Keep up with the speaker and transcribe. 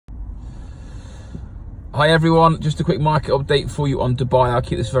Hi everyone, just a quick market update for you on Dubai. I'll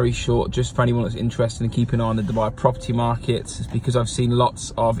keep this very short, just for anyone that's interested in keeping an eye on the Dubai property market. It's because I've seen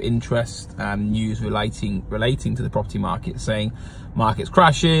lots of interest and news relating to the property market, saying market's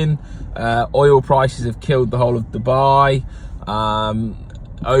crashing, oil prices have killed the whole of Dubai,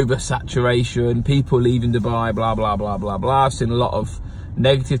 oversaturation, people leaving Dubai, blah, blah, blah, blah, blah. I've seen a lot of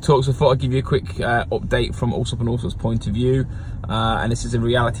negative talks. I thought I'd give you a quick update from Allsop and Allsop's point of view, and this is a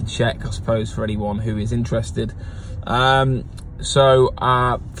reality check, I suppose, for anyone who is interested. So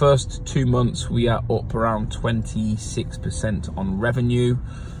our first 2 months we are up around 26% on revenue.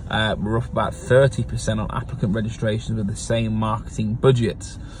 We're up about 30% on applicant registrations with the same marketing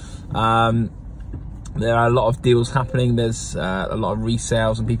budget. There are a lot of deals happening. There's a lot of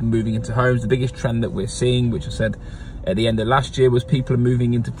resales and people moving into homes. The biggest trend that we're seeing, which I said at the end of last year, was people are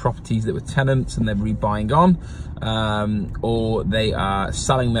moving into properties that were tenants and they're rebuying on, or they are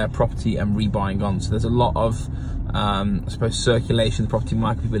selling their property and rebuying on. So there's a lot of, I suppose, circulation in the property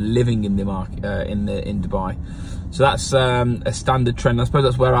market, people living in the market, in Dubai. So that's a standard trend. I suppose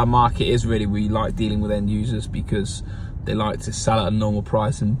that's where our market is really. We like dealing with end users because they like to sell at a normal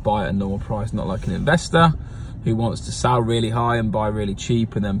price and buy at a normal price, not like an investor who wants to sell really high and buy really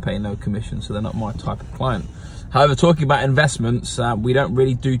cheap and then pay no commission. So they're not my type of client. However, talking about investments, we don't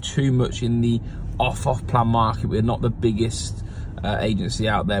really do too much in the off-plan market. We're not the biggest agency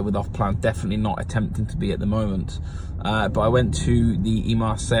out there with off-plan, definitely not attempting to be at the moment. But I went to the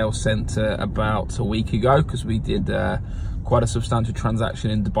Emaar Sales Centre about a week ago because we did quite a substantial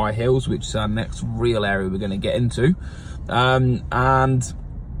transaction in Dubai Hills, which is our next real area we're going to get into. And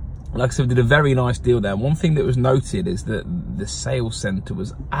like I said, we did a very nice deal there. One thing that was noted is that the sales centre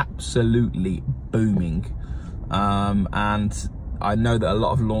was absolutely booming. And I know that a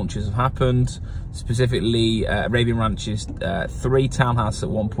lot of launches have happened, specifically Arabian Ranches, 3 townhouses at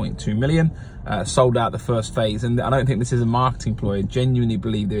 1.2 million, sold out the first phase. And I don't think this is a marketing ploy. I genuinely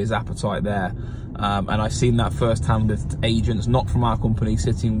believe there is appetite there. And I've seen that firsthand with agents, not from our company,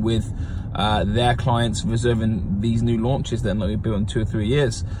 sitting with their clients, reserving these new launches that are not going to be built in 2 or 3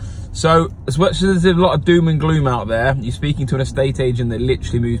 years. So as much as there's a lot of doom and gloom out there, you're speaking to an estate agent that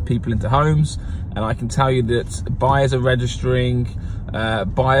literally moves people into homes, and I can tell you that buyers are registering,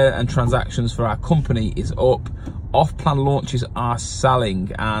 buyer and transactions for our company is up. Off-plan launches are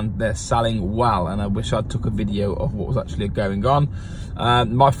selling, and they're selling well, and I wish I took a video of what was actually going on.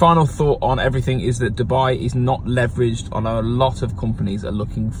 My final thought on everything is that Dubai is not leveraged on a lot of companies that are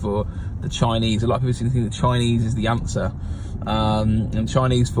looking for the Chinese. A lot of people seem to think the Chinese is the answer. And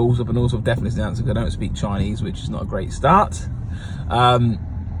Chinese falls up and also definitely is the answer because I don't speak Chinese, which is not a great start.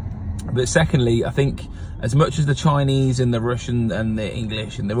 But secondly, I think as much as the Chinese and the Russian and the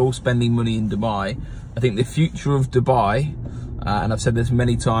English, and they're all spending money in Dubai, I think the future of Dubai, and I've said this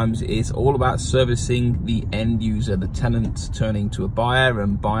many times, is all about servicing the end user, the tenant turning to a buyer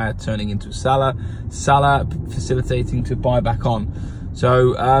and buyer turning into a seller, seller facilitating to buy back on.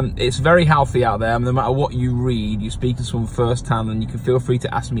 So it's very healthy out there. No matter what you read, you speak to someone firsthand, and you can feel free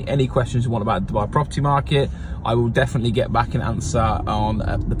to ask me any questions you want about the Dubai property market. I will definitely get back and answer on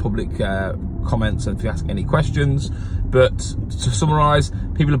the public comments and if you ask any questions. But to summarise,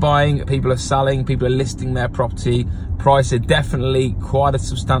 people are buying, people are selling, people are listing their property. Prices are definitely quite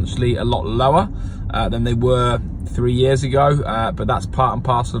substantially a lot lower than they were 3 years ago, but that's part and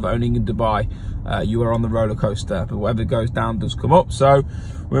parcel of owning in Dubai. You are on the roller coaster, but whatever goes down does come up. So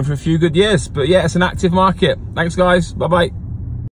we're in for a few good years. But yeah, it's an active market. Thanks guys, bye bye.